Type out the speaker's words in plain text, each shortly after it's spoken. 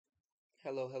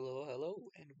Hello, hello, hello,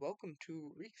 and welcome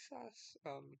to Rixas,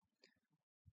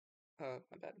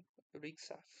 my bad,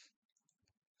 Rixas,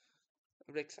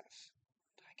 Rixas.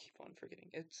 I keep on forgetting.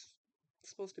 It's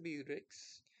supposed to be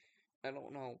Rix. I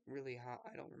don't know really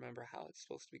I don't remember how it's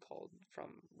supposed to be called from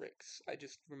Rix. I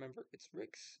just remember it's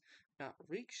Rix, not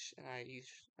Reach, and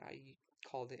I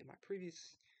called it in my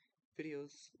previous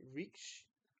videos Reach,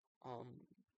 um,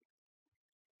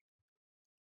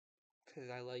 because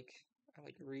I like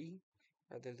Re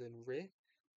rather than Ri.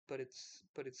 But it's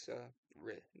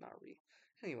Ri, not Re.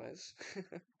 Anyways,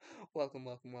 welcome.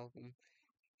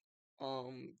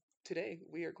 Today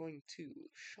we are going to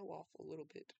show off a little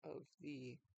bit of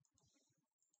the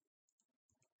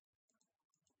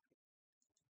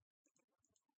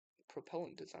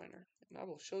propellant designer, and I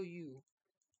will show you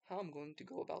how I'm going to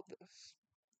go about this.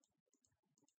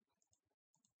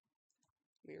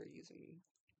 We are using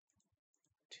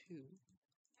two.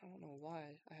 I don't know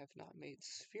why I have not made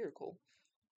spherical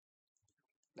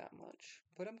that much,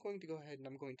 but I'm going to go ahead and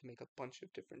I'm going to make a bunch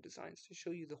of different designs to show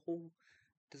you the whole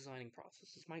designing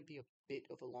process. This might be a bit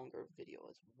of a longer video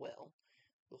as well.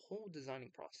 The whole designing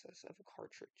process of a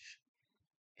cartridge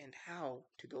and how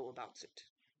to go about it.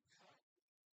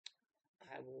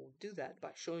 I will do that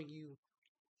by showing you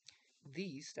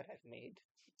these that I've made,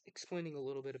 explaining a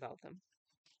little bit about them,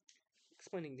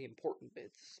 explaining the important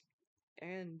bits,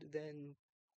 and then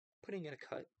putting in a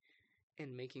cut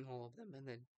and making all of them, and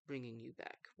then bringing you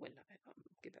back when I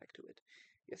get back to it.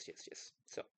 Yes.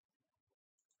 So,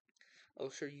 I'll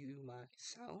show you my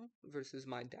sow versus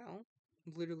my dow.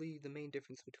 Literally, the main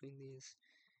difference between these,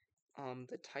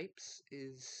 the types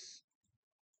is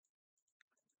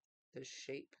the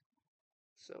shape.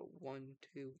 So, 1,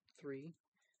 2, 3.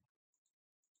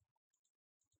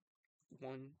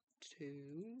 1,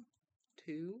 2,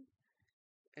 2,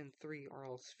 and 3 are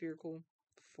all spherical.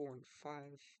 4 and 5,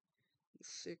 and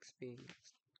 6 being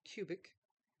cubic.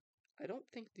 I don't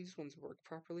think these ones work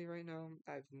properly right now.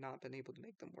 I've not been able to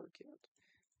make them work yet.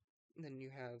 And then you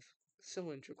have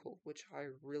cylindrical, which I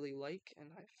really like, and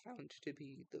I found to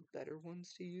be the better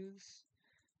ones to use,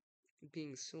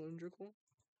 being cylindrical,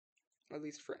 at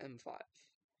least for M5.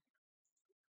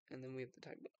 And then we have the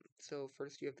type 1. So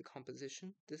first you have the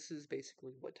composition. This is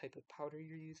basically what type of powder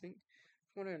you're using.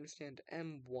 From what I understand,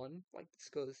 M1, like this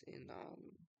goes in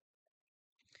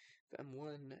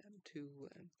M1, M2,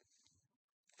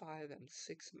 M5,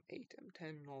 M6, M8, M10,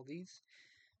 and all these.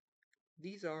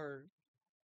 These are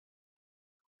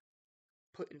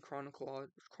put in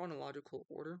chronological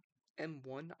order.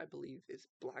 M1, I believe, is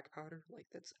black powder, like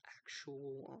that's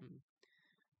actual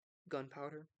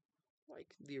gunpowder,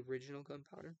 like the original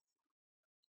gunpowder,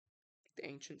 the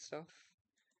ancient stuff.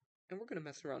 And we're gonna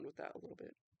mess around with that a little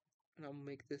bit. And I'll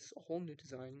make this a whole new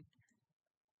design.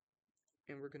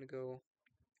 And we're gonna go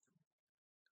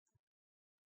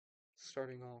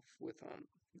starting off with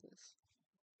this.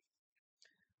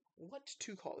 What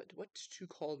to call it? What to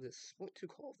call this? What to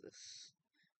call this?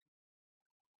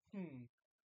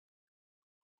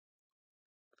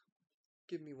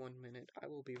 Give me 1 minute. I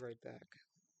will be right back.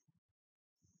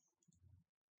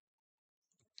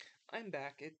 I'm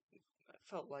back. It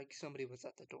felt like somebody was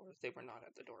at the door. They were not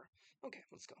at the door. Okay,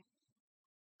 let's go.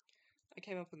 I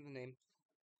came up with the name.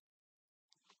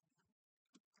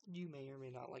 You may or may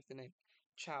not like the name.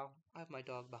 Chow. I have my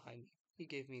dog behind me. He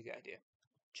gave me the idea.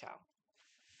 Chow.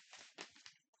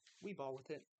 We ball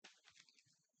with it.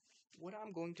 What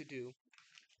I'm going to do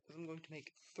is I'm going to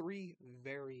make 3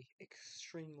 very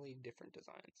extremely different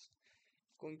designs.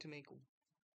 I'm going to make,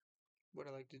 what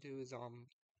I like to do is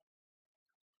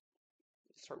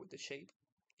start with the shape.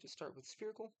 Just start with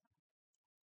spherical.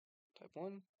 Type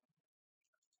 1.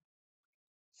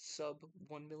 Sub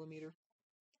 1 millimeter.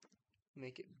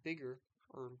 Make it bigger,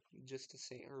 or just the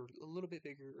same, or a little bit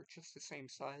bigger, or just the same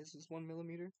size as 1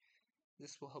 millimeter.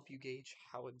 This will help you gauge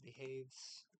how it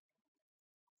behaves.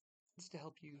 It's to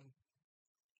help you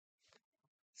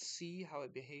see how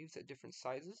it behaves at different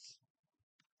sizes.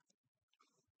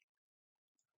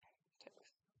 Type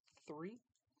 3.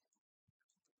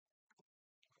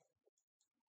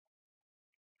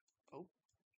 Oh,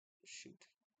 shoot.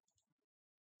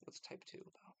 What's type 2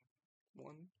 about?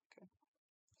 1, okay.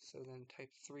 So then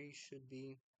type 3 should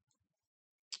be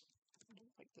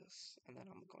like this, and then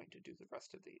I'm going to do the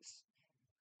rest of these.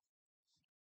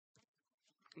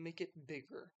 Make it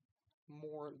bigger,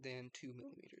 more than 2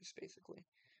 millimeters, basically.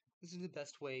 This is the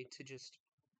best way to just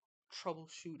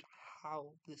troubleshoot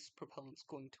how this propellant is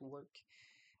going to work,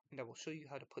 and I will show you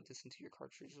how to put this into your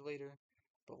cartridge later.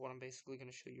 But what I'm basically going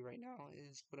to show you right now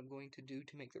is what I'm going to do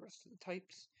to make the rest of the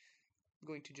types. I'm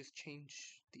going to just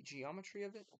change the geometry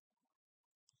of it,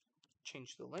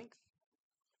 change the length,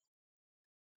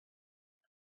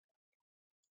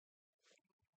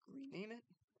 rename it.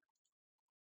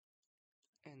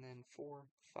 And then 4,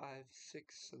 5,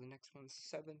 6, so the next one's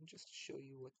 7, just to show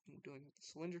you what I'm doing with the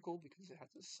cylindrical, because it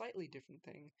has a slightly different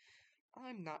thing.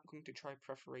 I'm not going to try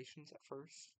perforations at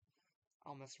first.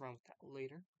 I'll mess around with that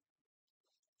later.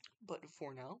 But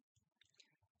for now,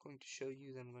 I'm going to show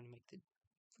you that I'm going to make the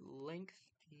length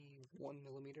be 1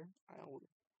 millimeter. I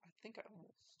think I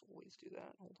almost always do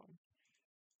that. Hold on.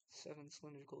 7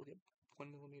 cylindrical, get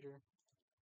 1 millimeter.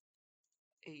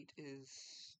 8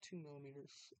 is 2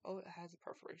 millimeters. Oh, it has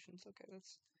perforations. Okay,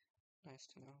 that's nice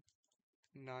to know.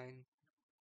 9,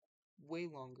 way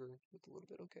longer with a little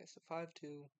bit. Okay, so 5,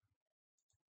 2,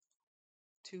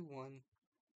 2, 1.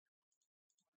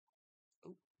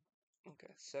 Oh,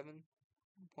 okay, 7,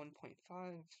 1.5,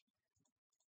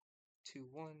 2,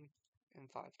 1, and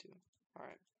 5, 2.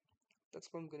 Alright,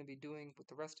 that's what I'm going to be doing with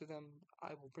the rest of them. I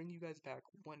will bring you guys back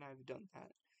when I've done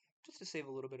that, just to save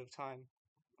a little bit of time.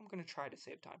 I'm going to try to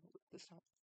save time this time.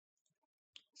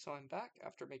 So I'm back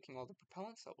after making all the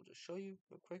propellants. I will just show you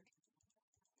real quick.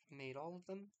 Made all of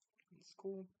them. It's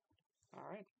cool.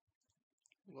 Alright.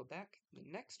 We'll go back. The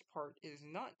next part is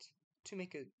not to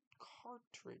make a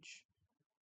cartridge.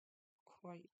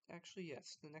 Actually,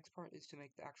 yes. The next part is to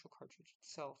make the actual cartridge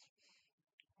itself.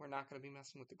 We're not going to be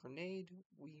messing with the grenade.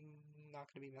 We're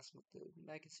not going to be messing with the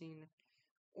magazine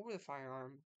or the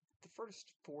firearm. The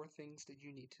first 4 things that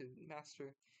you need to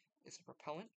master is the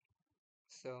propellant.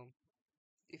 So,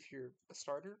 if you're a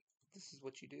starter, this is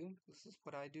what you do. This is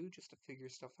what I do just to figure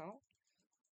stuff out.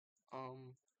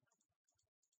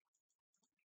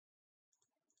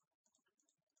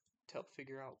 To help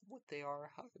figure out what they are,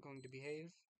 how they're going to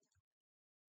behave.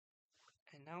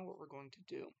 And now what we're going to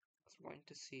do is we're going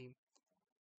to see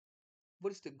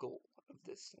what is the goal of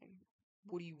this thing.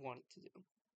 What do you want it to do?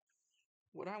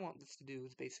 What I want this to do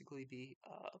is basically be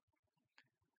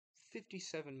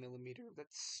 57 millimeter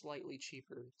that's slightly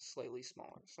cheaper, slightly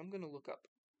smaller. So I'm going to look up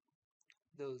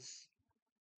those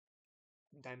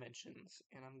dimensions,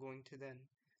 and I'm going to then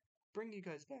bring you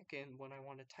guys back in when I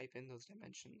want to type in those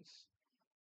dimensions.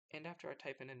 And after I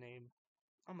type in a name,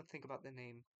 I'm going to think about the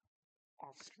name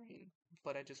off screen,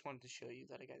 but I just wanted to show you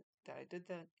that I did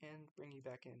that and bring you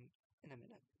back in a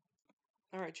minute.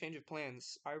 Alright, change of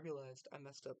plans. I realized I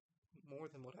messed up more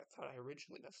than what I thought I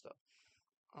originally messed up.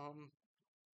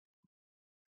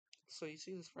 So you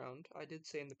see this round, I did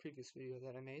say in the previous video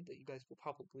that I made that you guys will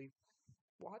probably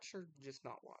watch or just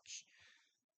not watch,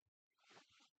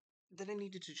 that I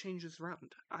needed to change this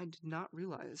round. I did not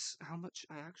realize how much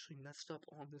I actually messed up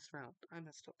on this round. I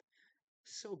messed up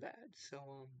so bad,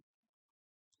 so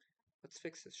let's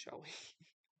fix this, shall we?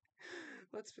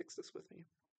 Let's fix this with me.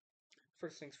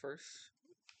 First things first,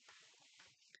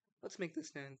 let's make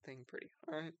this damn thing pretty,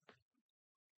 alright?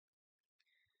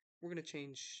 We're gonna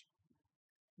change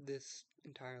this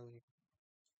entirely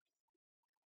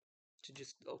to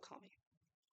just Okami.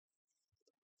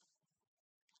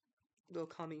 The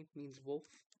Okami means wolf.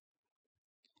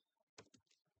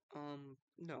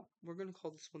 No, we're gonna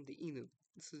call this one the Inu.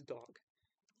 This is dog.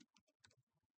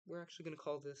 We're actually gonna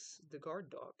call this the guard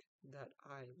dog that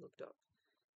I looked up.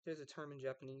 There's a term in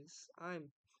Japanese.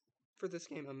 For this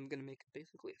game, I'm gonna make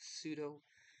basically a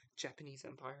pseudo-Japanese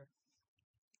empire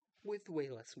with way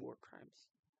less war crimes,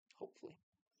 hopefully.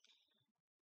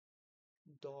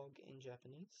 Dog in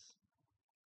Japanese.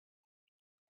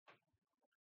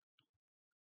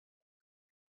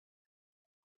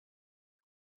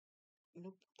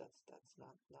 Nope, that's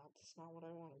not what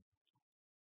I wanted.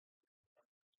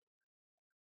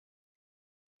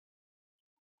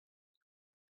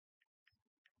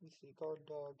 Let me see, guard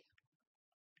dog.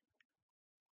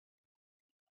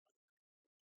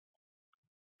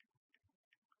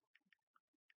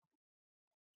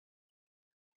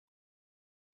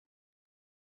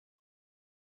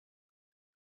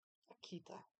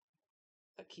 Akita.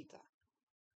 Akita.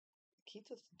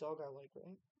 Akita's the dog I like,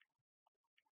 right?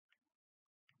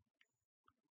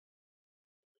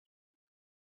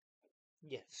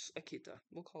 Yes, Akita.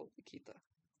 We'll call it Akita.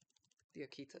 The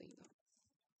Akita Inu.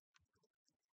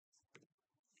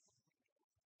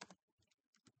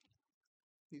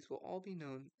 These will all be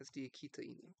known as the Akita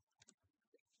Inu.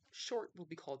 Short will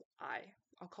be called I.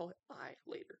 I'll call it I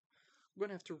later. We're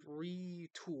gonna have to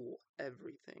retool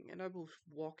everything, and I will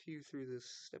walk you through this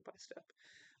step by step.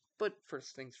 But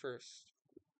first things first,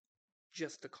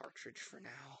 just the cartridge for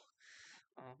now.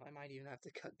 I might even have to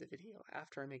cut the video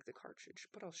after I make the cartridge,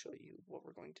 but I'll show you what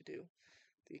we're going to do.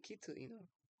 The Akita Inu.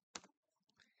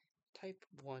 Type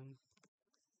 1.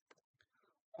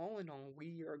 All in all,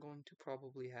 we are going to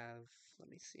probably have, let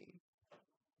me see,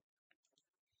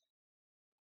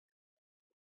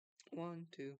 1,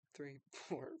 2, 3,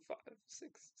 4, 5,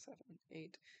 6, 7,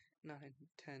 8, 9,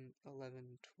 10,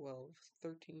 11, 12,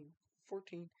 13,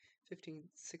 14, 15,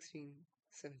 16,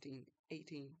 17,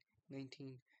 18,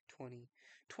 19, 20,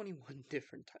 21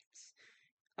 different types.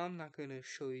 I'm not going to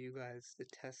show you guys the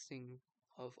testing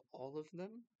of all of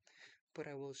them, but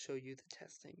I will show you the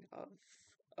testing of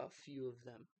a few of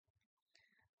them,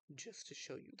 just to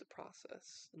show you the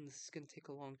process. And this is going to take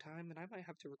a long time, and I might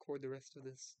have to record the rest of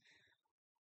this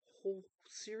whole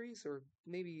series, or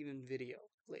maybe even video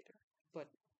later. But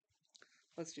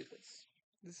let's do this.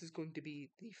 This is going to be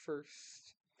the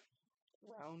first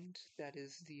round. That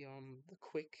is the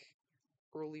quick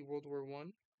early World War I.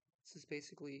 This is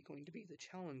basically going to be the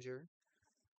challenger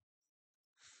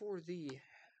for the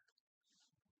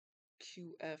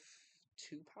QF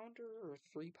 2-pounder or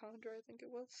 3-pounder, I think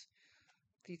it was.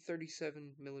 The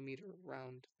 37mm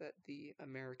round that the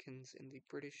Americans and the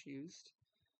British used.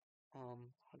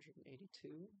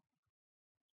 182.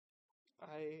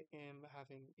 I am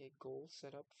having a goal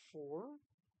set up for...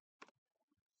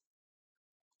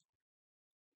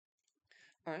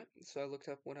 Alright, so I looked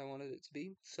up what I wanted it to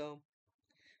be. So,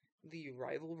 the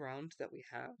rival round that we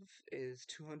have is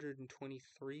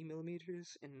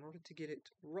 223mm, and in order to get it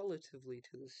relatively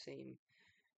to the same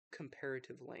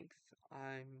comparative length,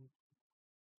 I'm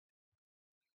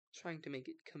trying to make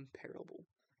it comparable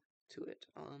to it.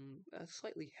 A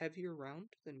slightly heavier round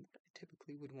than what I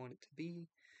typically would want it to be,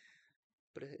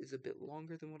 but it is a bit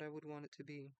longer than what I would want it to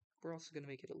be. We're also going to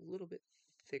make it a little bit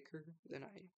thicker than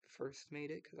I first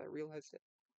made it, because I realized that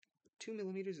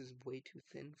 2mm is way too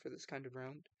thin for this kind of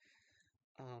round.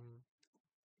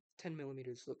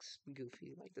 10mm looks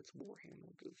goofy, like that's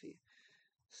Warhammer goofy.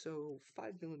 So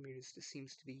 5mm just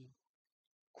seems to be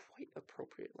quite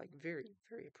appropriate, like very,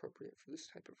 very appropriate for this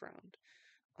type of round.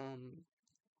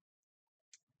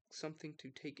 Something to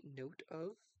take note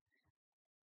of,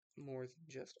 more than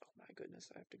just, oh my goodness,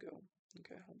 I have to go.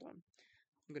 Okay, hold on.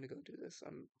 I'm gonna go do this.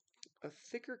 A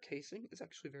thicker casing is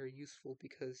actually very useful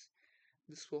because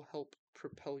this will help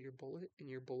propel your bullet, and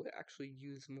your bullet actually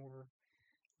use more.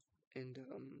 And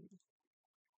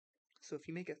so if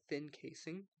you make a thin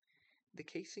casing, the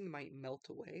casing might melt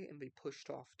away and be pushed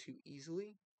off too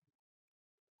easily.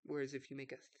 Whereas if you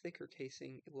make a thicker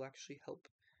casing, it will actually help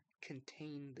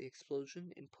contain the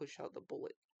explosion and push out the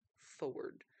bullet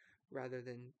forward, rather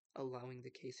than allowing the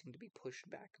casing to be pushed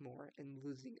back more and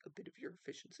losing a bit of your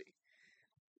efficiency.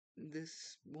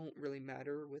 This won't really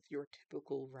matter with your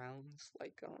typical rounds,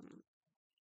 like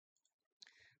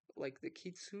the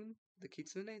Kitsune. The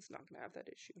Kitsune is not going to have that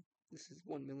issue. This is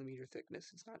 1mm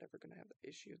thickness, it's not ever going to have that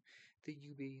issue. The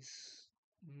Yubis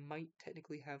might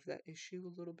technically have that issue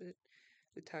a little bit.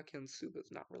 The Tachyon Suba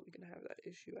is not really going to have that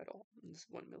issue at all. It's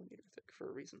 1mm thick for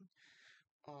a reason.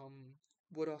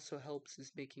 What also helps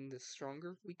is making this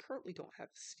stronger. We currently don't have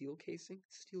steel casing.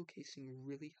 Steel casing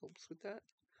really helps with that.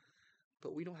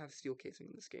 But we don't have steel casing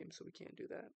in this game, so we can't do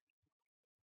that.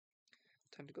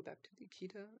 Time to go back to the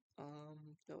Akita.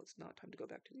 No, it's not time to go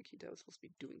back to the Akita. I was supposed to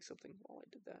be doing something while I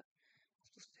did that.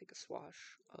 I was supposed to take a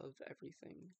swash of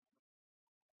everything.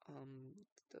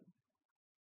 The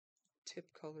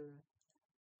tip color.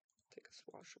 Take a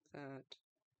swash of that.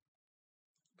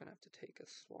 I'm gonna have to take a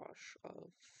swash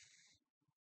of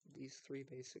these three,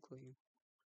 basically.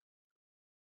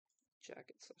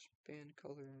 Jacket / band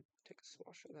color. Take a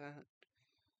swash of that.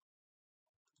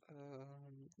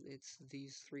 It's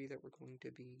these three that we're going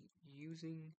to be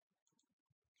using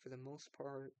for the most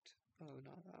part. Oh,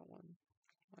 not that one.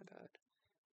 My bad.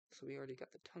 So we already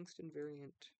got the tungsten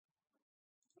variant,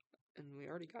 and we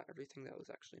already got everything that was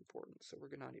actually important, so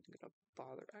we're not even going to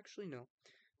bother. Actually, no.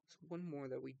 There's one more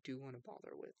that we do want to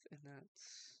bother with, and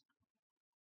that's...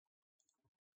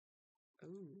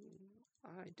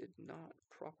 Oh, I did not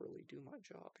properly do my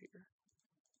job here.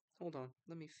 Hold on,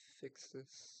 let me fix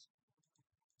this.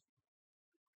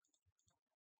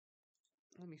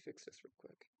 Let me fix this real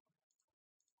quick.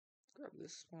 Grab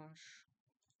this swash.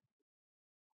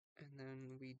 And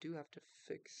then we do have to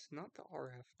fix, not the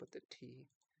RF, but the T.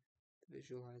 The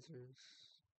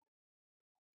visualizers.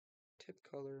 Tip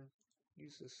color.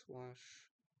 Use the swash.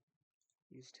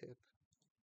 Use tip.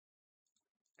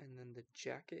 And then the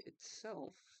jacket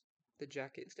itself. The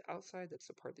jacket is the outside, that's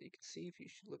the part that you can see if you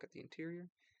should look at the interior.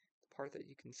 The part that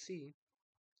you can see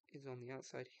is on the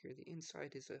outside here. The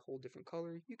inside is a whole different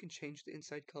color. You can change the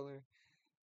inside color.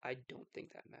 I don't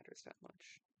think that matters that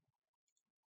much.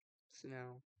 So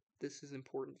now, this is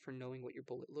important for knowing what your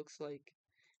bullet looks like.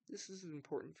 This is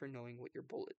important for knowing what your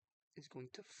bullet is going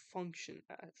to function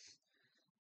as.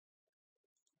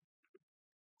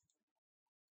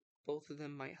 Both of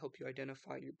them might help you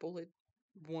identify your bullet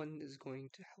one is going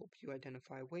to help you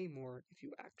identify way more if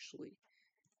you actually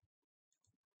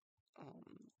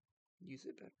use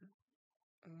it better.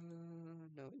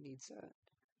 No, it needs that.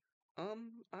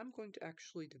 I'm going to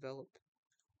actually develop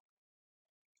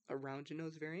a round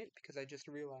nose variant because I just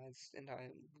realized, and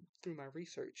through my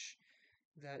research,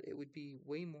 that it would be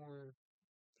way more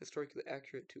historically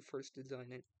accurate to first design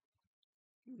it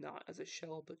not as a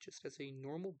shell, but just as a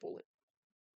normal bullet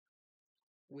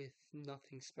with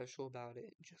nothing special about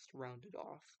it, just rounded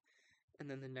off. And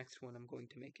then the next one, I'm going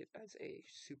to make it as a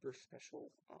super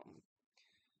special,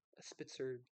 a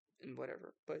Spitzer and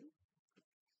whatever. But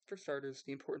for starters,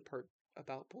 the important part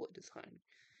about bullet design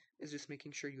is just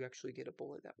making sure you actually get a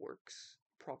bullet that works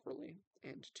properly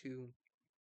and to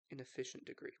an efficient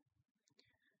degree.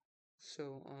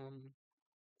 So,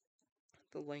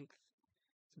 the length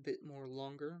is a bit more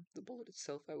longer. The bullet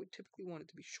itself, I would typically want it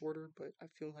to be shorter, but I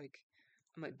feel like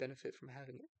I might benefit from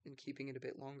having it and keeping it a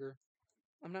bit longer.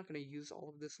 I'm not going to use all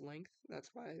of this length,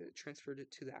 that's why I transferred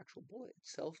it to the actual bullet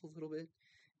itself a little bit.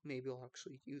 Maybe I'll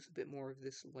actually use a bit more of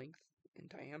this length and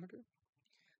diameter.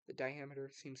 The diameter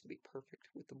seems to be perfect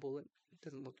with the bullet. It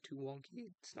doesn't look too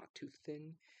wonky, it's not too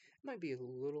thin. It might be a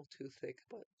little too thick,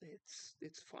 but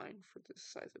it's fine for the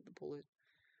size of the bullet.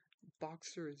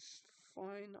 Boxer is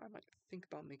fine. I might think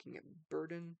about making it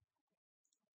burden,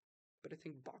 but I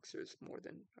think boxer is more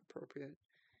than appropriate.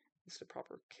 It's the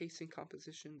proper casing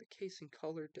composition. The casing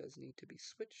color does need to be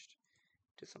switched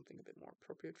to something a bit more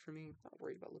appropriate for me. Not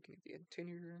worried about looking at the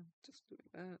interior, just doing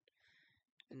that.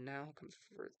 And now comes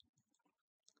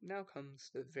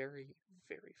the very,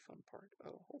 very fun part.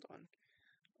 Oh, hold on.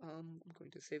 I'm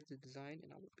going to save the design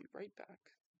and I will be right back.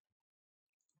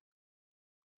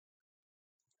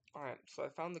 Alright, so I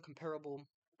found the comparable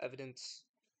evidence.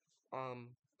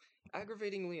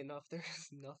 Aggravatingly enough, there's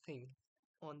nothing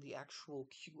on the actual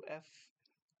QF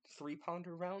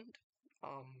 3-pounder round.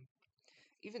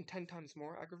 Even 10 times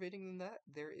more aggravating than that,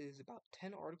 there is about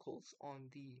 10 articles on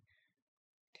the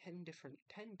 10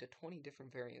 to 20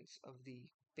 different variants of the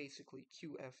basically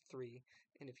QF3.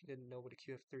 And if you didn't know what a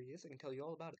QF3 is, I can tell you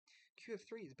all about it.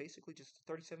 QF3 is basically just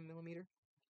a 37mm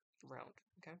round,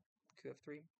 okay?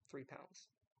 QF3, 3 pounds.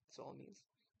 That's all it means.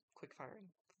 Quick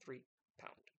firing, 3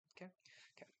 pound, okay?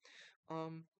 Okay.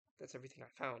 That's everything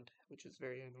I found, which is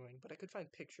very annoying, but I could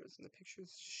find pictures, and the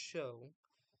pictures show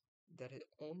that it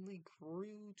only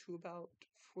grew to about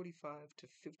 45 to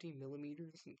 50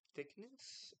 millimeters in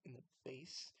thickness in the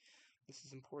base. This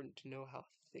is important to know how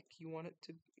thick you want it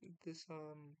to, this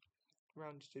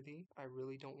round to be. I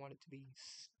really don't want it to be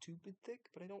stupid thick,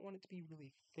 but I don't want it to be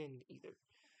really thin either.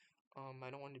 I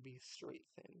don't want it to be straight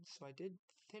thin, so I did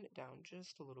thin it down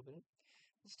just a little bit.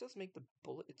 This does make the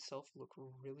bullet itself look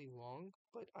really long,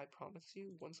 but I promise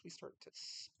you, once we start to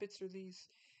spitzer these,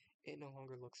 it no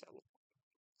longer looks that long.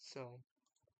 So,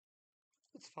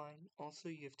 it's fine. Also,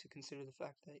 you have to consider the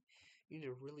fact that you need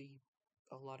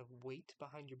a lot of weight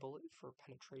behind your bullet for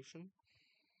penetration.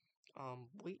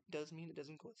 Weight does mean it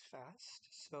doesn't go as fast,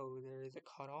 so there is a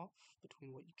cutoff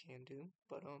between what you can do,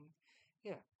 but,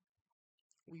 yeah.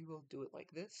 We will do it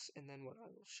like this, and then what I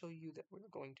will show you that we're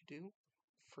going to do,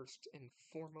 first and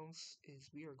foremost,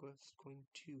 is we are just going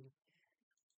to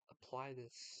apply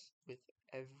this with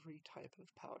every type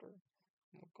of powder,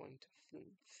 and we're going to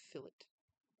fill it.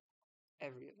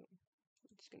 Every of them.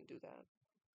 I'm just going to do that.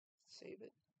 Save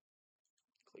it.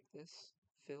 Click this.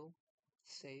 Fill.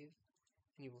 Save.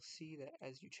 And you will see that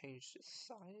as you change the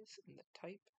size and the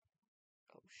type...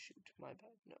 Oh shoot, my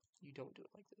bad. No, you don't do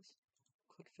it like this.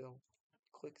 Click fill.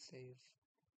 Click save.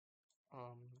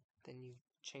 Then you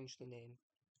change the name.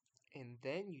 And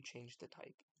then you change the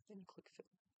type. Then you click fill.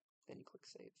 Then you click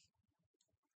save.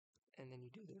 And then you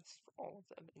do this for all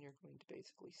of them. And you're going to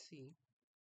basically see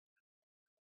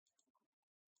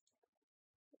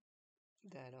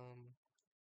that,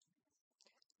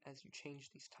 as you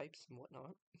change these types and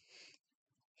whatnot,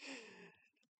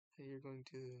 you're going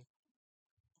to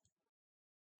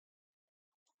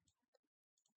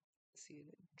see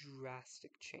a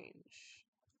drastic change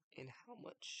in how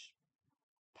much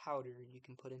powder you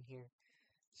can put in here.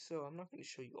 So I'm not going to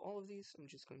show you all of these, I'm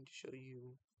just going to show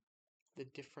you the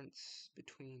difference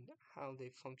between how they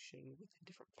function with the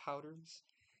different powders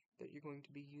that you're going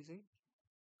to be using.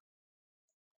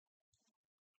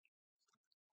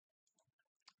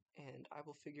 And I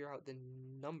will figure out the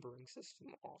numbering system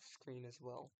off screen as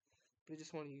well. But I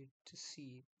just wanted you to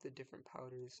see the different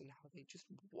powders and how they just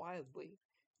wildly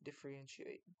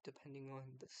differentiate depending on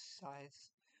the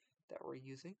size that we're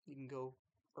using. You can go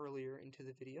earlier into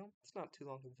the video. It's not too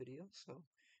long of a video, so don't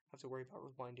have to worry about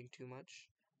rewinding too much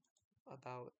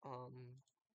about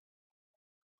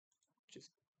just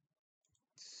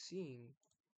seeing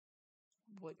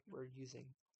what we're using.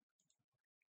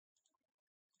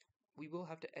 We will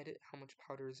have to edit how much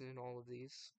powder is in all of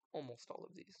these, almost all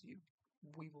of these.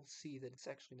 We will see that it's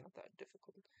actually not that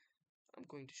difficult. I'm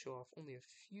going to show off only a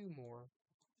few more,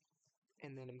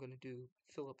 and then I'm going to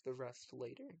fill up the rest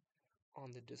later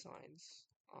on the designs.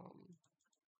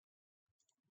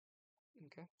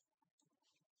 Okay.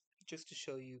 Just to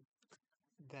show you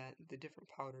that the different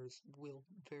powders will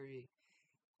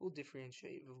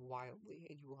differentiate wildly,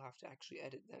 and you will have to actually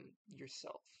edit them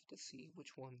yourself to see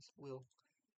which ones will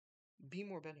be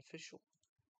more beneficial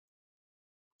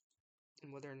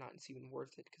and whether or not it's even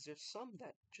worth it, because there's some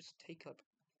that just take up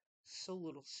so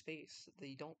little space that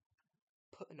they don't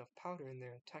put enough powder in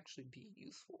there to actually be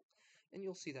useful, and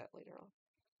you'll see that later on.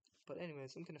 But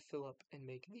anyways, I'm going to fill up and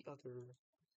make the other.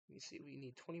 Let me see, we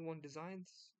need 21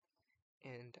 designs,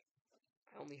 and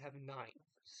I only have 9,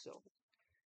 so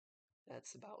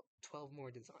that's about 12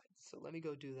 more designs. So let me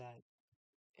go do that,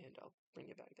 and I'll bring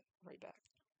it back right back.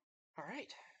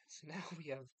 Alright, so now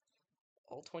we have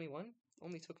all 21.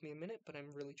 Only took me a minute, but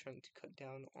I'm really trying to cut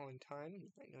down on time. You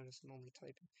might notice I'm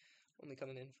only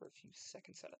coming in for a few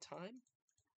seconds at a time.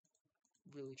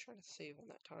 Really trying to save on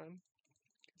that time.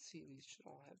 You can see these should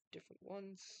all have different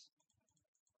ones.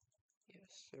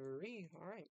 Yes, sirree.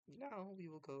 Alright, now we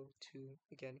will go to,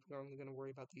 again, we're only going to worry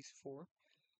about these 4.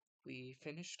 We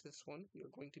finished this one. We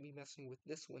are going to be messing with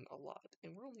this one a lot,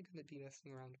 and we're only going to be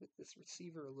messing around with this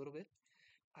receiver a little bit.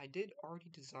 I did already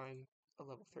design a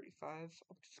level 35.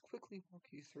 I'll just quickly walk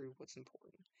you through what's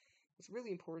important. What's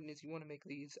really important is you want to make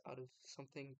these out of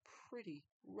something pretty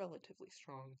relatively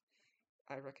strong.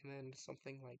 I recommend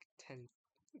something like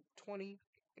 1020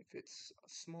 if it's a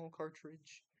small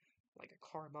cartridge, like a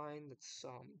carbine that's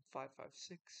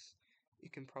 5.56. You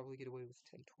can probably get away with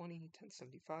 1020,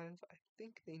 1075. I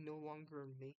think they no longer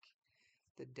make,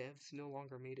 the devs no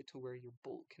longer made it to where your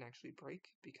bolt can actually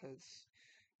break, because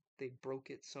they broke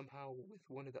it somehow with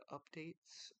one of the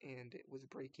updates, and it was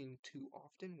breaking too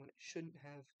often when it shouldn't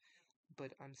have.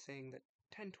 But I'm saying that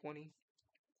 1020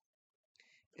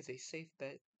 is a safe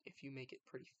bet if you make it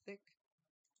pretty thick.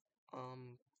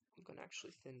 I'm gonna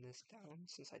actually thin this down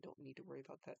since I don't need to worry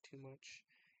about that too much.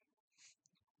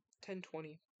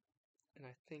 1020, and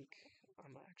I think I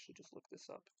might actually just look this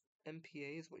up.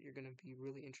 MPA is what you're gonna be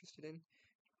really interested in.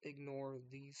 Ignore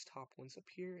these top ones up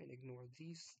here and ignore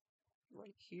these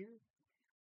right here,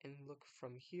 and look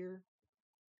from here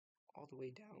all the way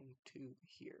down to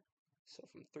here. So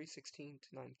from 316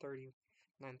 to 930,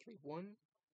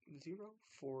 9310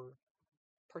 for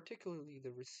particularly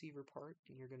the receiver part,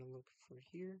 and you're going to look for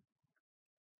here,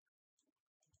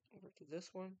 over to this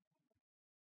one,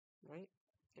 right?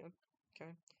 Yep,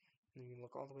 okay. And you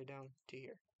look all the way down to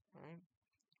here, alright?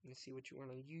 And you see what you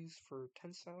want to use for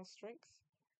tensile strength.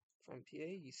 For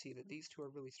MPA, you see that these two are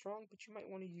really strong, but you might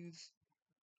want to use,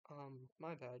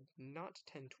 my bad, not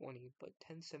 1020, but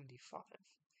 1075.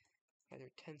 Either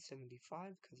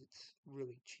 1075 because it's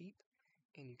really cheap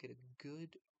and you get a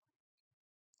good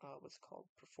what's it called,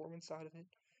 performance out of it.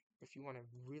 Or if you want a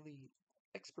really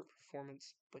expert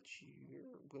performance but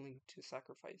you're willing to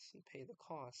sacrifice and pay the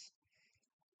cost,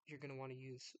 you're going to want to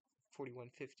use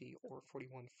 4150 or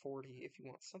 4140 if you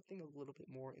want something a little bit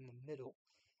more in the middle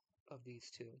of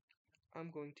these two.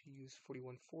 I'm going to use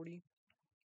 4140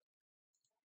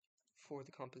 for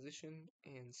the composition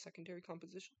and secondary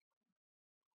composition.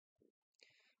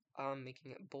 I'm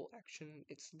making it bolt action.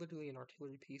 It's literally an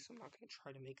artillery piece. I'm not going to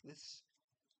try to make this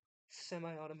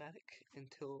semi-automatic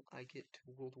until I get to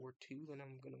World War II. Then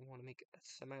I'm going to want to make it a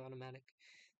semi-automatic,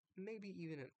 maybe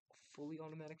even a fully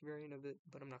automatic variant of it,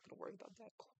 but I'm not going to worry about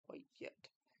that quite yet.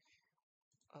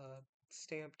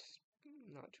 Stamped,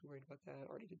 not too worried about that.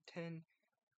 Already did 10.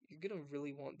 You're going to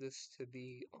really want this to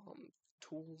be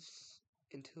tools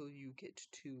until you get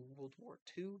to World War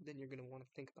II. Then you're going to want to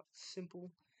think about simple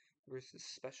versus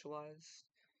specialized.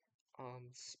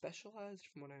 Specialized,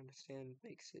 from what I understand,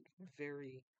 makes it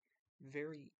very,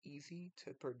 very easy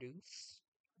to produce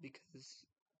because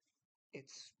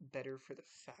it's better for the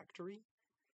factory,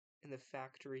 and the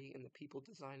factory and the people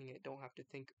designing it don't have to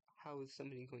think, how is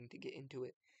somebody going to get into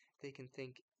it? They can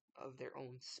think of their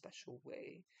own special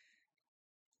way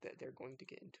that they're going to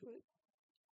get into it.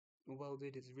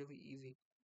 Welded is really easy.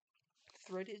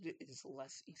 Threaded is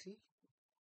less easy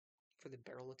for the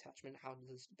barrel attachment. How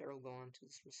does the barrel go onto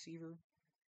this receiver?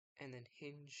 And then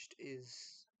hinged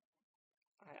is,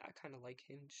 I kind of like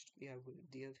hinged, the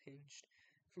idea of hinged.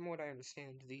 From what I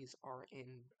understand, these are in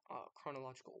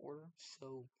chronological order,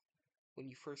 so when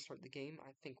you first start the game,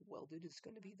 I think welded is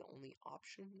going to be the only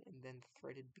option, and then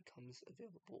threaded becomes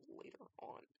available later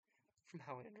on from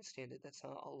how I understand it, that's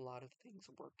how a lot of things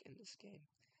work in this game.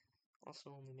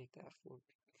 Also, only make that for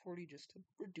 40 just to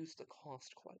reduce the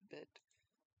cost quite a bit.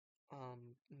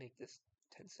 Make this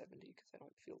 1070 because I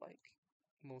don't feel like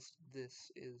most of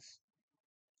this is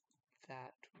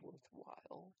that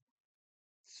worthwhile.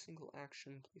 Single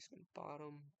action, placement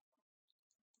bottom.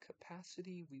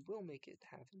 Capacity, we will make it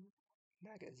have a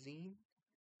magazine.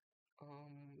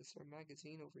 Is there a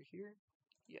magazine over here?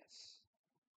 Yes.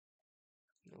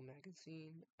 No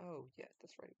magazine. Oh, yeah,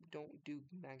 that's right. Don't do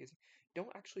magazine.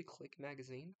 Don't actually click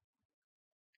magazine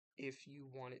if you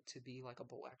want it to be like a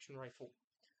bolt action rifle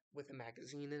with a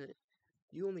magazine in it.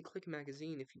 You only click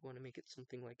magazine if you want to make it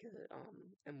something like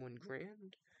a M1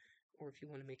 Grand, or if you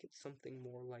want to make it something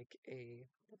more like a,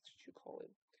 what should you call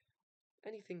it?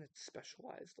 Anything that's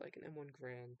specialized, like an M1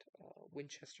 Grand,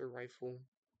 Winchester rifle,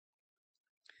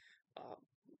 uh,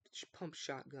 pump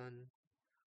shotgun,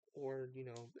 or, you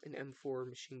know, an M4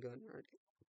 machine gun, or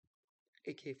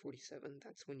AK-47.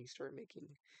 That's when you start making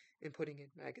and putting in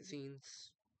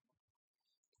magazines.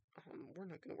 We're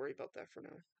not going to worry about that for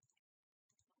now.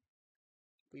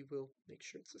 We will make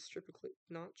sure it's a stripper clip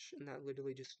notch, and that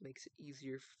literally just makes it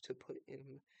easier to put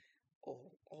in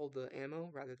all the ammo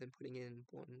rather than putting in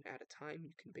one at a time.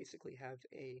 You can basically have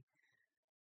a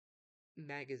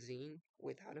magazine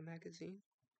without a magazine,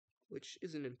 which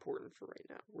isn't important for right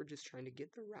now. We're just trying to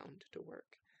get the round to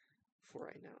work for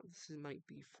right now. This might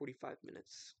be 45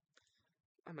 minutes.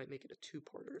 I might make it a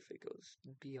two-parter if it goes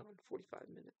beyond 45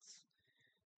 minutes.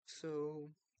 So,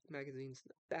 magazines in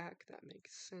the back, that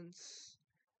makes sense.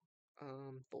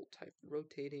 Bolt type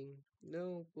rotating.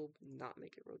 No, we'll not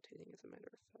make it rotating as a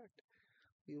matter of fact.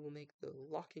 We will make the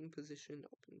locking position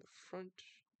up in the front.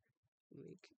 We'll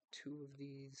make two of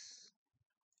these.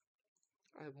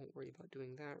 I won't worry about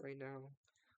doing that right now.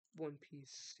 One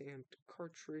piece stamped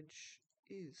cartridge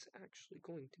is actually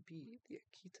going to be the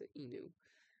Akita Inu.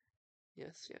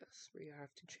 Yes, we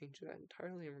have to change that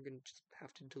entirely, and we're going to just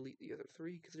have to delete the other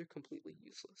three because they're completely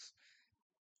useless.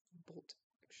 Bolt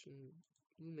action,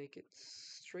 you make it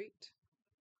straight.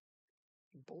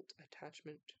 Bolt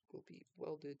attachment will be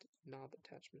welded. Knob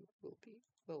attachment will be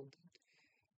welded.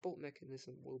 Bolt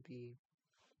mechanism will be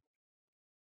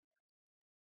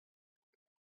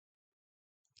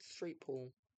straight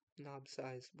pull. Knob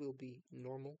size will be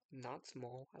normal, not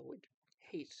small. I would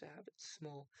hate to have it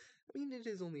small. I mean, it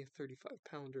is only a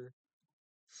 35-pounder,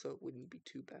 so it wouldn't be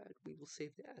too bad. We will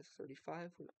save it as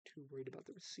 35. We're not too worried about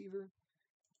the receiver.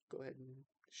 Go ahead and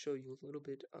show you a little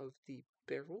bit of the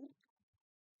barrel.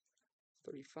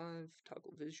 35,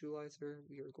 toggle visualizer.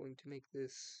 We are going to make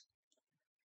this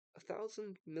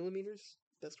 1,000 millimeters.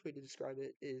 Best way to describe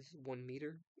it is 1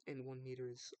 meter, and 1 meter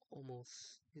is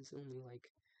only like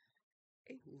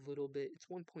a little bit. It's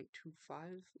 1.25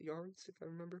 yards, if I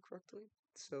remember correctly.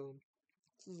 So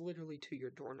this is literally to your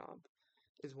doorknob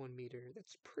is 1 meter.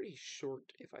 That's pretty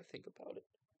short if I think about it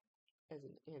as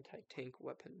an anti-tank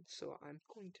weapon. So I'm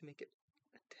going to make it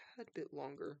a tad bit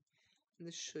longer, and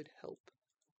this should help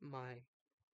my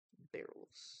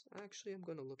barrels. Actually, I'm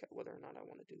going to look at whether or not I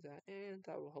want to do that, and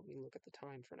that will help me look at the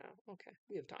time for now. Okay,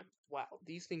 we have time. Wow,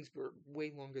 these things were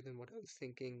way longer than what I was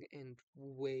thinking, and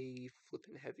way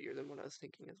flippin' heavier than what I was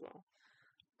thinking as well.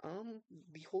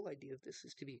 The whole idea of this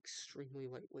is to be extremely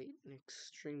lightweight and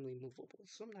extremely movable,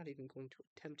 so I'm not even going to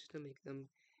attempt to make them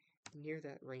near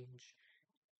that range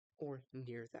or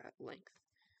near that length.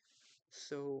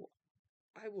 So,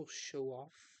 I will show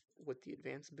off what the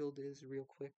advanced build is real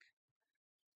quick.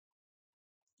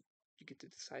 You get to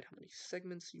decide how many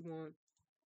segments you want.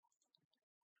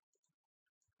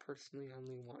 Personally, I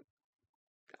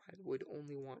would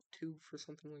only want 2 for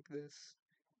something like this.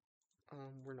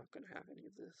 We're not going to have any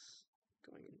of this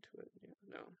going into it. Yeah,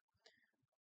 no.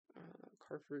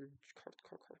 Cartridge.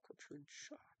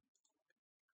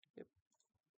 Yep.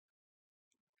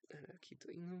 And Akita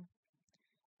Inu.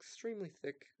 Extremely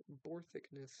thick. Bore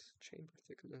thickness. Chamber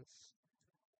thickness.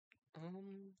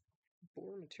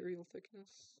 Bore material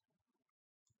thickness.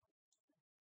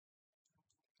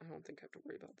 I don't think I have to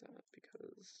worry about that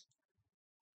because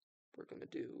we're going to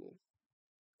do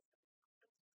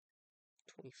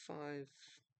 25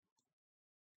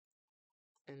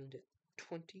 and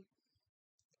 20.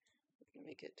 We're going to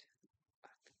make it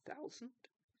 1,000.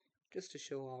 Just to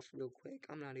show off real quick.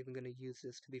 I'm not even going to use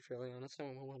this, to be fairly honest. I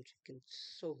don't know why I'm taking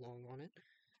so long on it.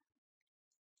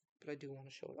 But I do want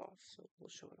to show it off, so we'll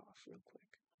show it off real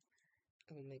quick.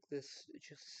 I will make this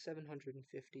just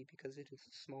 750 because it is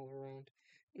a smaller round.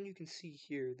 And you can see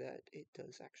here that it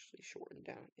does actually shorten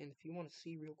down. And if you want to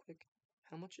see real quick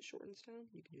how much it shortens down,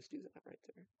 you can just do that right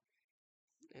there.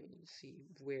 And you see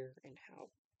where and how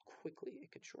quickly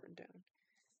it could shorten down.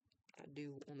 I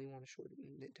do only want to shorten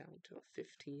it down to a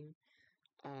 15.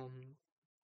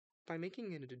 By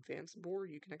making it an advanced bore,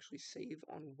 you can actually save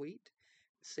on weight,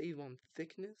 save on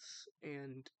thickness,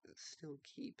 and still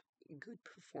keep good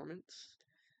performance.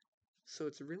 So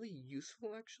it's really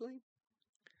useful, actually.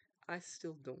 I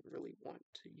still don't really want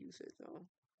to use it, though.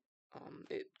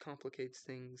 It complicates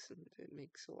things, and it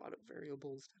makes a lot of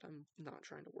variables that I'm not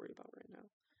trying to worry about right now.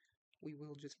 We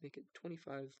will just make it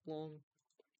 25 long.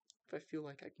 If I feel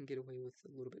like I can get away with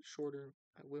a little bit shorter,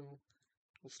 I will.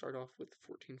 We'll start off with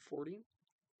 1440.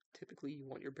 Typically, you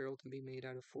want your barrel to be made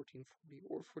out of 1440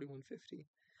 or 4150.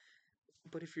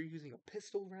 But if you're using a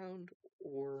pistol round,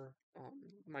 or,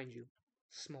 mind you,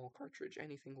 small cartridge,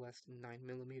 anything less than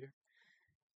 9mm,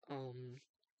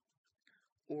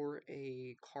 or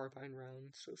a carbine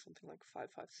round, so something like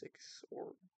 5.56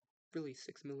 or really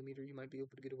 6mm, you might be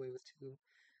able to get away with too.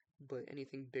 But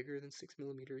anything bigger than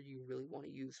 6mm, you really want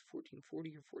to use 1440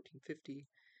 or 1450.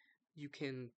 You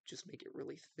can just make it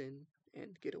really thin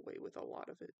and get away with a lot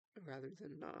of it, rather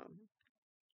than,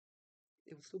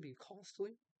 it will still be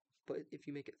costly, but if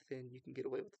you make it thin, you can get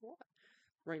away with a lot.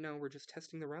 Right now, we're just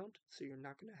testing the round, so you're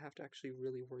not going to have to actually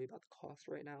really worry about the cost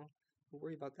right now. We'll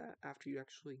worry about that after you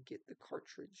actually get the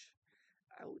cartridge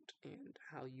out and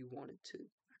how you want it to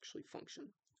actually function.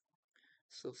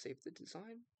 So save the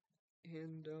design,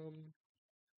 and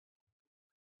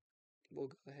we'll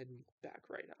go ahead and back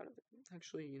right out of it.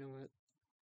 Actually, you know what?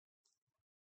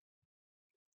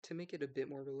 To make it a bit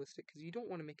more realistic, because you don't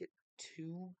want to make it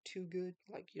too good,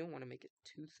 like you don't want to make it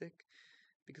too thick,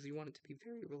 because you want it to be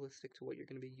very realistic to what you're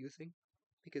going to be using,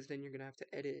 because then you're going to have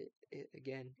to edit it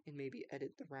again and maybe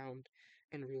edit the round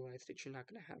and realize that you're not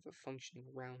going to have a functioning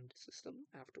round system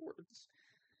afterwards.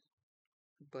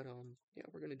 But yeah,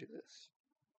 we're going to do this.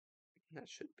 That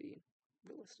should be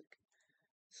realistic.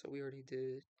 So we already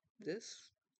did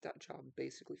this. That job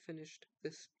basically finished.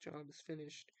 This job is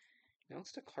finished. Now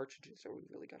it's the cartridges that we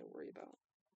really got to worry about.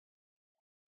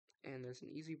 And there's an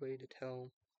easy way to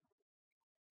tell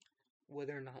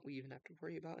whether or not we even have to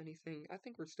worry about anything. I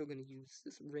think we're still going to use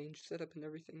this range setup and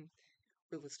everything.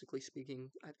 Realistically speaking,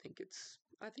 I think it's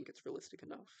realistic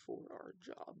enough for our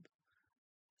job.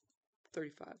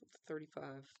 35 of 35.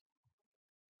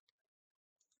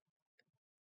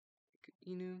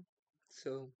 You know,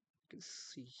 so you can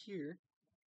see here.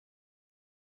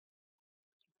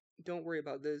 Don't worry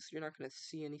about this. You're not going to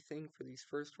see anything for these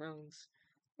first rounds.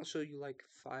 I'll show you like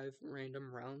 5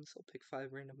 random rounds. I'll pick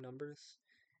 5 random numbers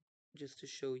just to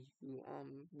show you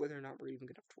whether or not we're even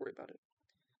going to have to worry about it.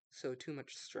 So too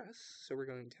much stress, so we're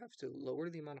going to have to lower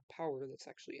the amount of power that's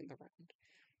actually in the round.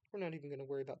 We're not even going to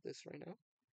worry about this right now,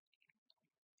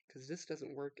 because this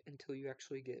doesn't work until you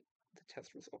actually get the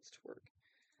test results to work.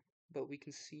 But we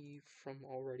can see from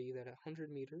already that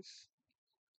 100 meters,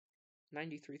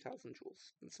 93,000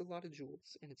 joules. That's a lot of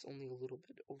joules, and it's only a little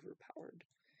bit overpowered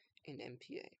in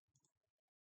MPa.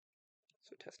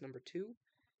 So test number 2.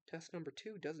 Test number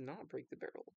 2 does not break the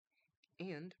barrel,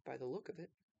 and by the look of it,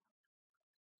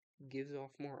 gives off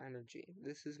more energy.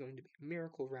 This is going to be a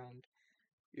miracle round.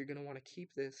 You're going to want to keep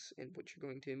this, and what you're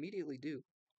going to immediately do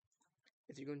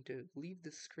is you're going to leave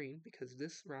this screen, because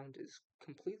this round is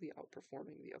completely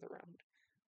outperforming the other round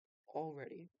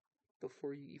already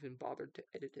before you even bothered to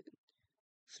edit it.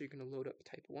 So you're going to load up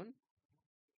type 1.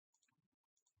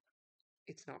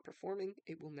 It's not performing.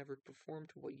 It will never perform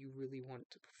to what you really want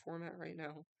it to perform at right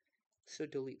now, so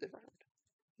delete the round.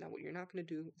 Now what you're not going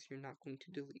to do is you're not going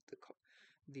to delete the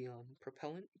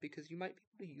propellant, because you might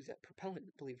be able to use that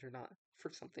propellant, believe it or not,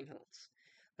 for something else.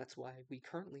 That's why we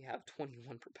currently have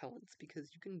 21 propellants,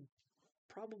 because you can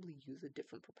probably use a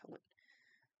different propellant.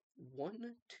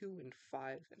 1, 2, and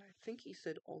 5, and I think he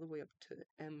said all the way up to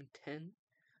M10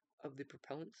 of the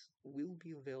propellants will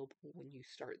be available when you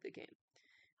start the game.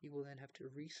 You will then have to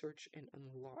research and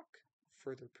unlock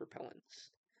further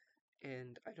propellants.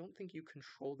 And I don't think you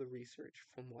control the research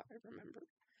from what I remember.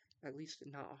 At least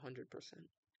not 100%.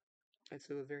 It's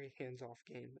a very hands-off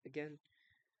game. Again,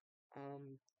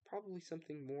 probably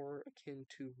something more akin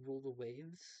to Rule the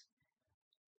Waves,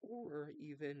 or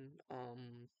even,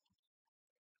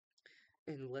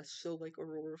 and less so like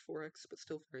Aurora 4X, but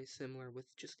still very similar with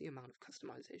just the amount of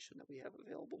customization that we have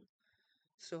available.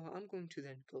 So I'm going to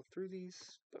then go through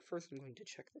these, but first I'm going to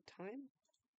check the time.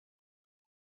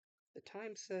 The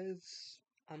time says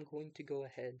I'm going to go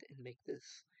ahead and make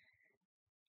this.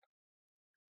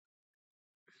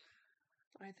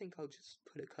 I think I'll just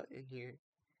put a cut in here,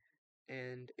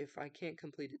 and if I can't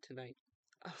complete it tonight,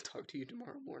 I'll talk to you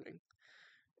tomorrow morning,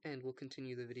 and we'll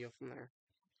continue the video from there.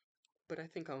 But I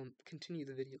think I'll continue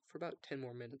the video for about 10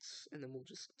 more minutes, and then we'll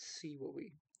just see what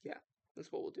yeah,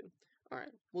 that's what we'll do.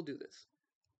 Alright, we'll do this.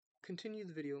 Continue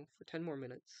the video for 10 more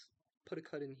minutes, put a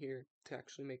cut in here to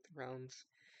actually make the rounds,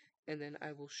 and then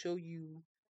I will show you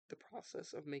the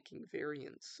process of making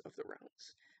variants of the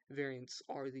rounds. Variants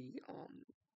are the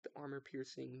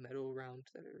armor-piercing metal round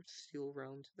that are steel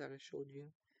round that I showed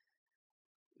you.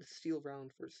 The steel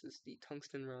round versus the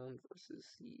tungsten round versus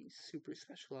the super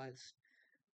specialized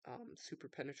super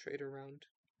penetrator round.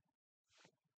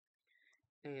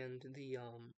 And the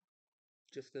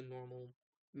just the normal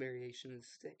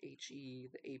variations, the HE,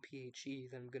 the APHE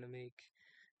that I'm gonna make,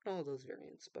 and all those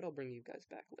variants, but I'll bring you guys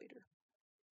back later.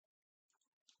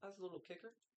 As a little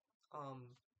kicker, oh,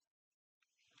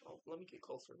 let me get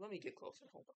closer,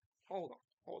 hold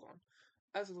on.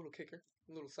 As a little kicker,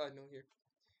 a little side note here,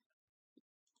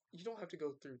 you don't have to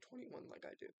go through 21 like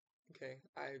I do, okay?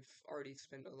 I've already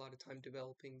spent a lot of time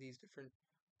developing these different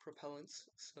propellants,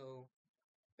 so,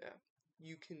 yeah.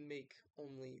 You can make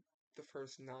only the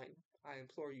first 9. I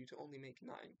implore you to only make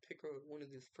 9. Pick one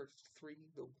of the first 3,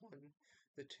 the 1,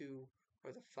 the 2,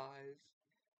 or the 5,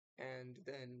 and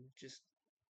then just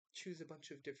choose a bunch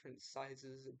of different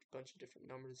sizes, a bunch of different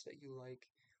numbers that you like.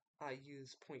 I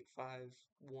use 0.5,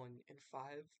 1, and 5,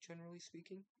 generally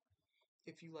speaking.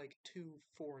 If you like 2,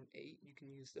 4, and 8, you can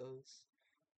use those.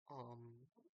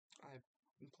 I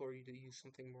implore you to use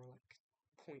something more like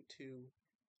 0.2,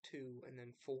 2, and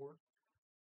then 4.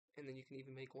 And then you can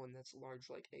even make one that's large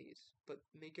like 8. But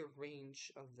make a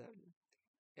range of them,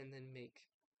 and then make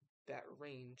that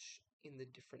range in the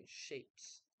different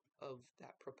shapes of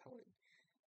that propellant.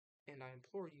 And I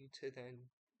implore you to then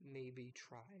maybe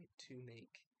try to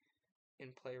make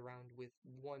and play around with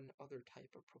one other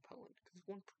type of propellant,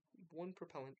 because one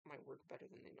propellant might work better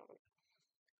than another.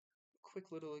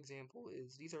 Quick little example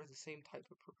is these are the same type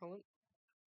of propellant.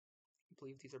 I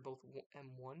believe these are both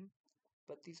M1,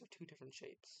 but these are 2 different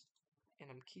shapes. And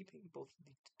I'm keeping both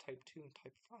the type 2 and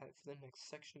type 5 for the next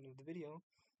section of the video,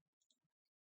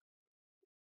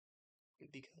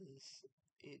 because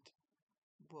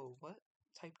whoa, what?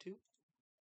 Type 2?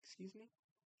 Excuse me?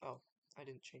 Oh, I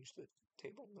didn't change the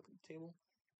table. Look at the table.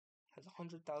 Has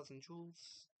 100,000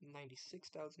 joules,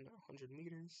 96,100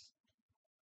 meters,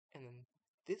 and then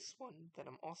this one that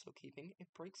I'm also keeping, it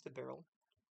breaks the barrel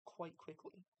quite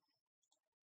quickly,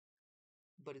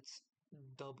 but it's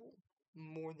double,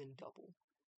 more than double,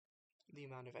 the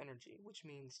amount of energy, which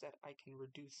means that I can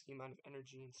reduce the amount of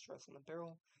energy and stress on the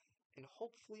barrel, and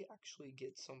hopefully actually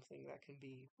get something that can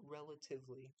be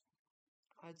relatively,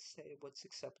 I'd say what's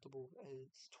acceptable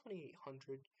as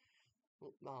 2,800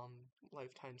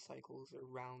 lifetime cycles or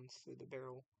rounds through the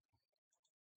barrel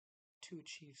to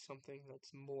achieve something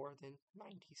that's more than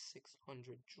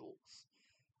 9,600 joules.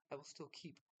 I will still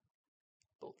keep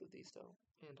both of these though,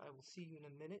 and I will see you in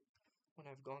a minute when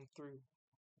I've gone through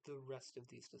the rest of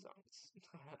these designs.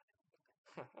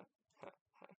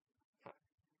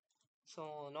 So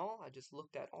all in all, I just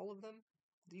looked at all of them.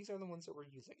 These are the ones that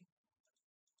we're using.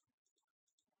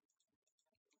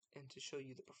 And to show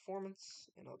you the performance,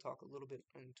 and I'll talk a little bit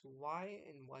into why,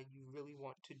 and why you really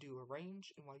want to do a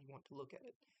range, and why you want to look at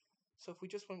it. So if we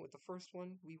just went with the first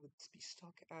one, we would be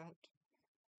stuck at,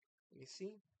 let me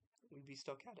see, we'd be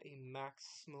stuck at a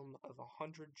maximum of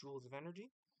 100 joules of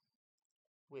energy,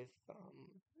 with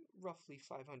roughly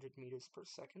 500 meters per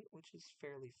second, which is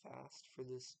fairly fast for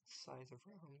this size of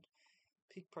round.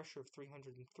 Peak pressure of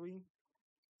 303,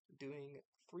 doing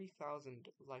 3,000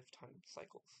 lifetime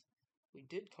cycles. We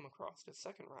did come across a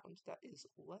second round that is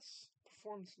less,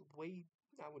 performs way,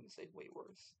 I wouldn't say way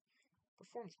worse,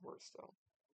 performs worse though.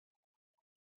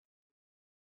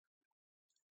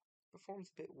 Performs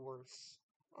a bit worse,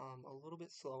 a little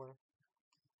bit slower,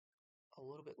 a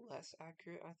little bit less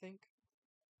accurate, I think.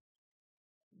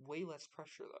 Way less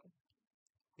pressure though,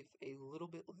 with a little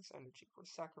bit less energy. We're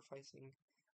sacrificing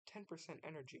 10%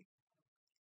 energy.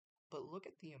 But look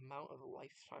at the amount of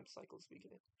lifetime cycles we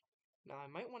get. Now I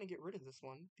might want to get rid of this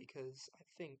one, because I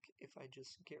think if I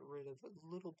just get rid of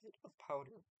a little bit of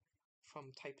powder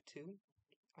from type 2,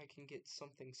 I can get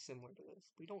something similar to this.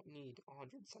 We don't need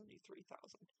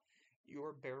 173,000.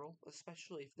 Your barrel,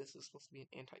 especially if this is supposed to be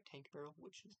an anti-tank barrel,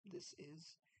 which this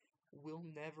is, will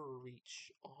never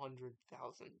reach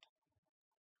 100,000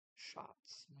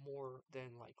 shots, more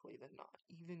than likely than not.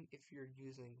 Even if you're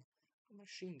using a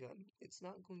machine gun, it's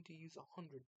not going to use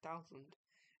 100,000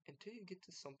 until you get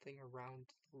to something around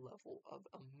the level of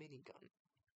a minigun.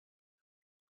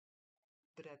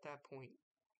 But at that point,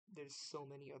 there's so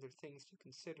many other things to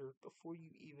consider before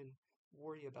you even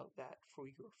worry about that for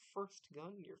your first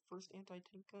gun, your first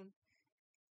anti-tank gun.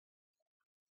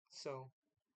 So,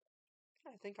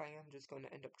 I think I am just going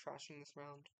to end up trashing this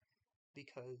round,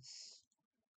 because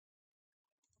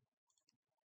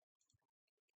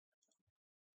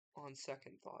on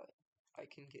second thought, I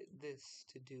can get this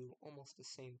to do almost the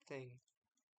same thing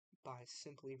by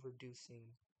simply reducing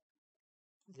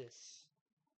this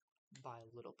by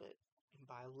a little bit. And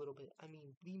by a little bit, I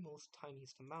mean the most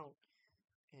tiniest amount,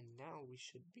 and now we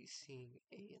should be seeing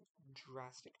a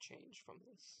drastic change from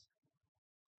this.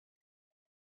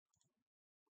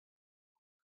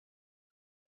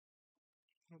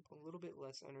 A little bit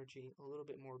less energy, a little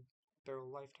bit more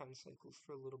barrel lifetime cycles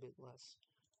for a little bit less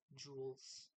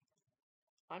joules.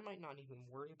 I might not even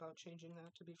worry about changing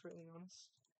that, to be fairly honest.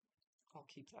 I'll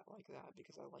keep that like that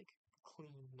because I like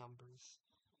clean numbers.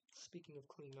 Speaking of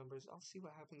clean numbers, I'll see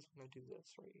what happens when I do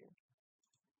this right here.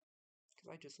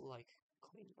 Because I just like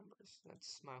clean numbers.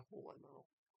 That's my whole MO.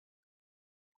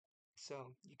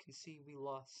 So, you can see we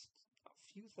lost a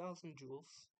few thousand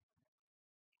joules,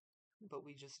 but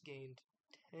we just gained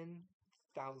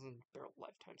 10,000 barrel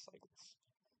lifetime cycles.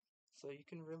 So you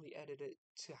can really edit it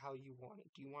to how you want it.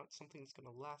 Do you want something that's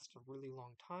going to last a really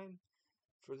long time?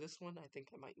 For this one, I think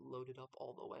I might load it up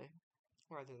all the way,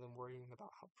 rather than worrying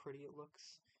about how pretty it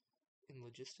looks in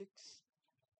logistics.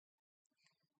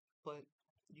 But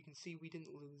you can see we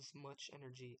didn't lose much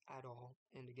energy at all,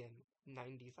 and again,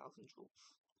 90,000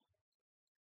 joules.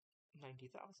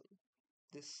 90,000.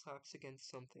 This slaps against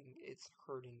something, it's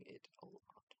hurting it a lot.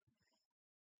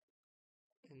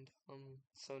 And,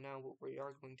 so now what we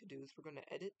are going to do is we're going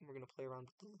to edit, and we're going to play around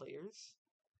with the layers.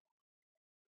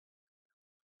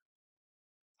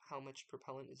 How much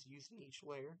propellant is used in each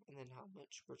layer, and then how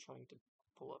much we're trying to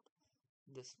pull up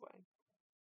this way.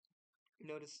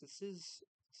 Notice this is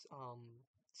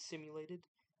simulated.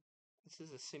 This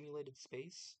is a simulated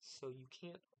space, so you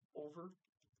can't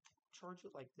overcharge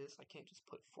it like this. I can't just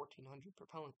put 1400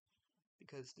 propellant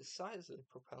because the size of the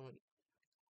propellant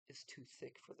is too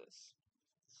thick for this.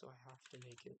 So I have to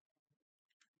make it,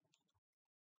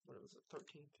 what was it,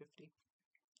 1350?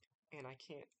 And I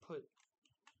can't put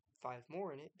 5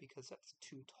 more in it because that's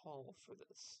too tall for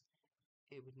this.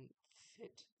 It wouldn't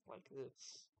fit like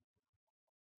this.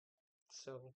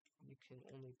 So you can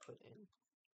only put in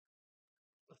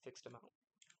a fixed amount.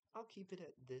 I'll keep it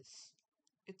at this.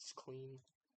 It's clean.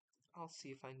 I'll see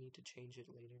if I need to change it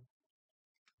later.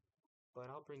 But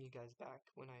I'll bring you guys back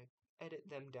when I edit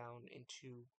them down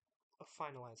into a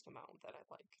finalized amount that I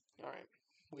like. Alright,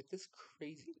 with this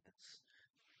craziness,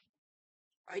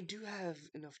 I do have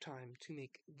enough time to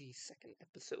make the second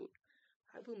episode.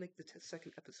 I will make the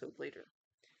second episode later.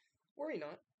 Worry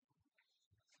not.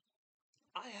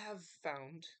 I have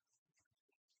found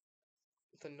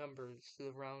the numbers,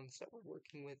 the rounds that we're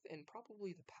working with, and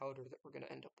probably the powder that we're going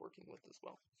to end up working with as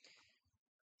well.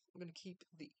 I'm going to keep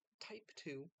the Type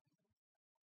 2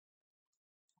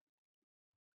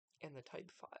 and the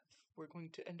Type 5. We're going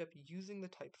to end up using the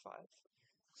Type 5.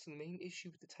 So the main issue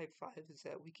with the Type 5 is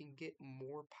that we can get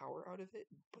more power out of it,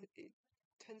 but it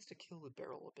tends to kill the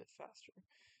barrel a bit faster.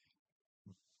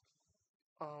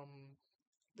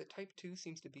 The Type 2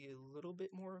 seems to be a little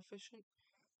bit more efficient,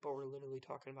 but we're literally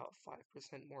talking about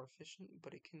 5% more efficient,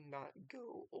 but it cannot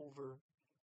go over,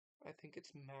 I think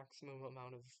its maximum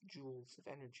amount of joules of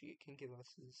energy it can give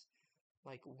us is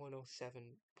like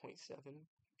 107.7,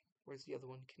 whereas the other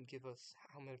one can give us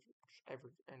how much ever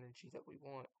energy that we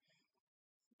want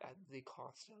at the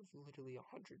cost of literally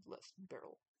 100 less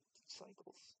barrel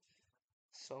cycles.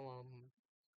 So,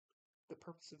 the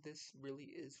purpose of this really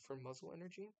is for muzzle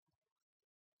energy.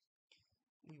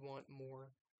 We want more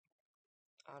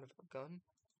out of our gun.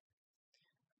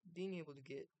 Being able to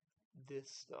get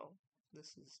this, though,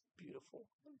 this is beautiful.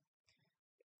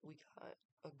 We got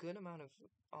a good amount of,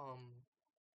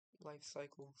 life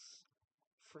cycles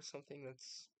for something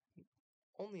that's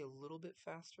only a little bit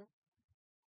faster.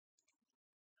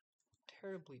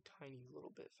 Terribly tiny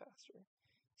little bit faster.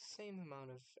 Same amount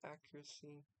of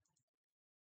accuracy.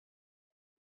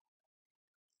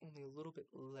 Only a little bit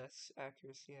less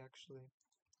accuracy, actually.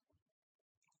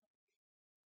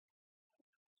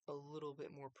 A little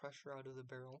bit more pressure out of the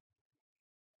barrel.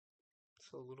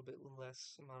 So a little bit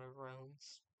less amount of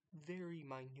rounds. Very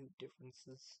minute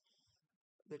differences.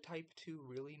 The Type 2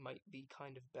 really might be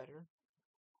kind of better.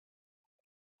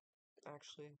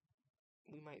 Actually,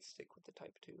 we might stick with the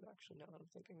Type 2, actually, now that I'm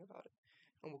thinking about it.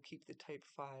 And we'll keep the Type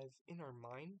 5 in our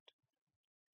mind.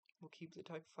 We'll keep the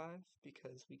Type 5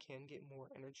 because we can get more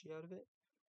energy out of it.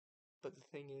 But the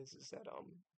thing is that,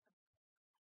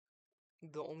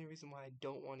 the only reason why I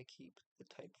don't want to keep the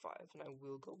Type 5, and I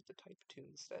will go with the Type 2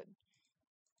 instead,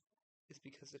 is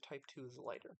because the Type 2 is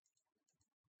lighter.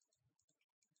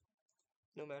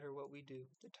 No matter what we do,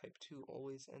 the Type 2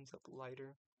 always ends up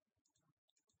lighter,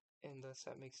 and thus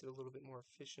that makes it a little bit more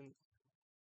efficient.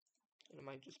 and it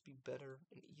might just be better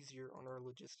and easier on our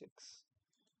logistics.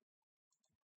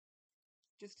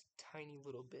 Just a tiny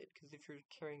little bit, because if you're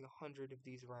carrying 100 of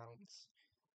these rounds,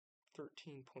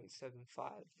 13.75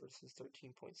 versus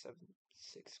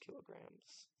 13.76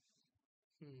 kilograms.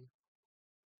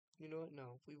 You know what?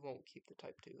 No, we won't keep the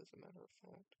Type 2, as a matter of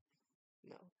fact.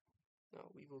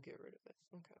 No, we will get rid of it.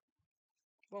 Okay.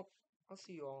 Well, I'll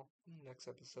see you all in the next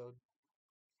episode.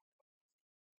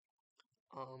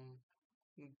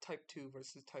 Type 2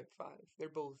 versus Type 5. They're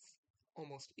both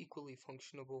almost equally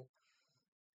functionable.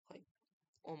 Like,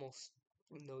 almost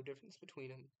no difference between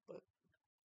them, but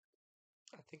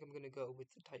I think I'm gonna go with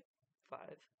the Type 5.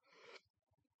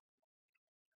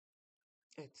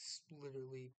 It's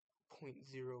literally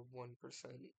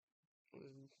 0.01%.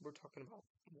 We're talking about,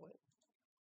 what?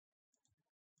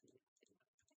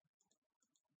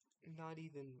 Not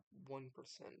even 1%,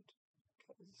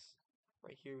 because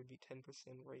right here would be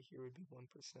 10%, right here would be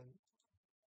 1%.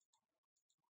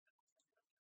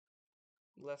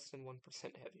 Less than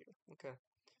 1% heavier, okay?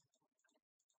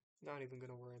 Not even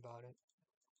gonna worry about it.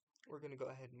 We're gonna go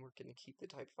ahead and we're gonna keep the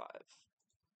Type 5.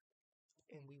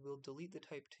 And we will delete the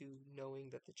Type 2, knowing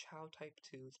that the Chow Type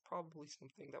 2 is probably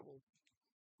something that we'll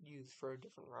use for a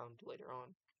different round later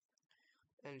on.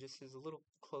 And just as a little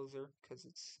closer, because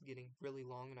it's getting really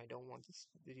long and I don't want this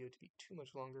video to be too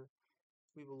much longer,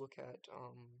 we will look at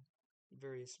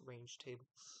various range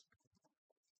tables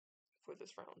for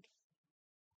this round.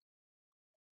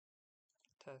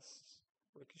 Tests,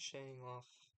 ricocheting off.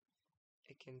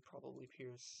 It can probably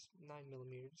pierce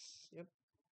 9mm. Yep.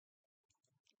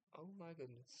 Oh my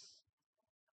goodness.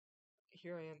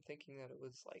 Here I am thinking that it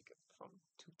was like from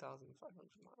 2,500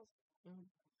 miles.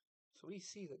 So we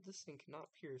see that this thing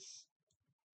cannot pierce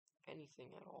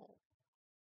anything at all.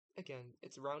 Again,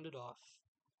 it's rounded off,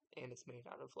 and it's made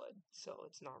out of lead, so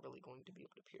it's not really going to be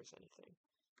able to pierce anything.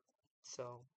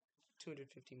 So,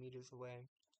 250 meters away.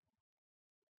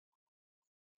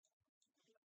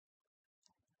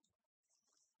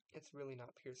 It's really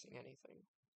not piercing anything.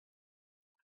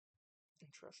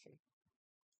 Interesting.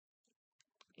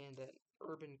 And at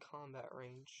urban combat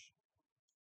range,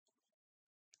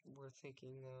 we're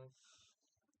thinking of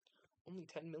only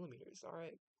 10mm.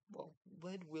 Alright, well,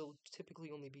 lead will typically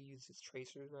only be used as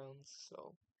tracer rounds,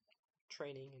 so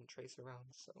training and tracer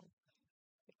rounds, so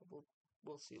yeah,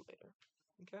 we'll see later.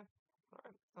 Okay?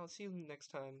 Alright, I'll see you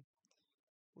next time.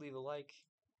 Leave a like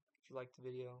if you liked the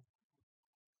video.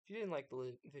 If you didn't like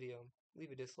the video,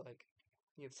 leave a dislike.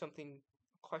 You have something,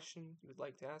 a question you would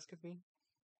like to ask of me,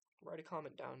 write a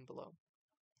comment down below.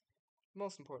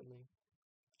 Most importantly,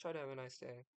 try to have a nice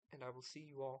day, and I will see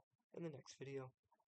you all in the next video.